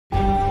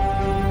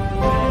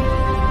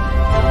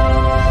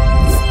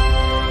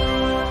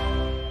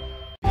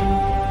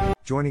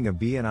Joining a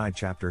BNI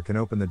chapter can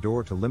open the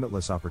door to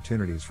limitless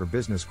opportunities for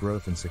business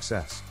growth and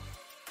success.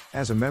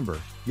 As a member,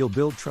 you'll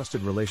build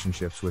trusted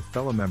relationships with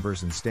fellow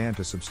members and stand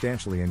to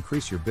substantially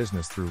increase your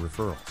business through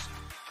referrals.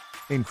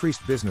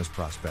 Increased business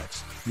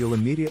prospects, you'll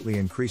immediately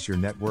increase your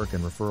network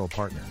and referral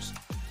partners.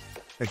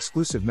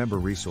 Exclusive member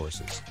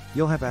resources,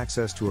 you'll have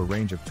access to a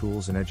range of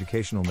tools and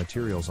educational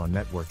materials on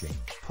networking,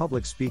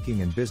 public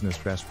speaking and business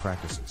best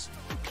practices.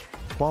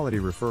 Quality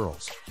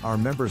referrals, our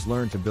members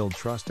learn to build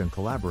trust and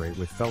collaborate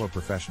with fellow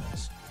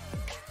professionals.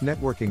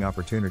 Networking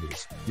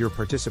opportunities, your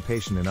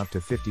participation in up to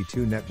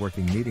 52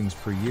 networking meetings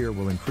per year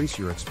will increase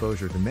your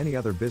exposure to many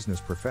other business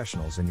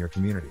professionals in your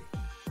community.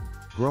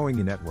 Growing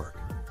your network.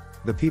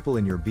 The people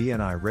in your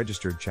BNI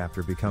registered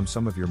chapter become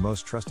some of your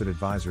most trusted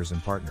advisors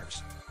and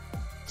partners.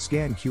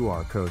 Scan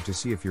QR code to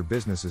see if your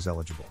business is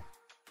eligible.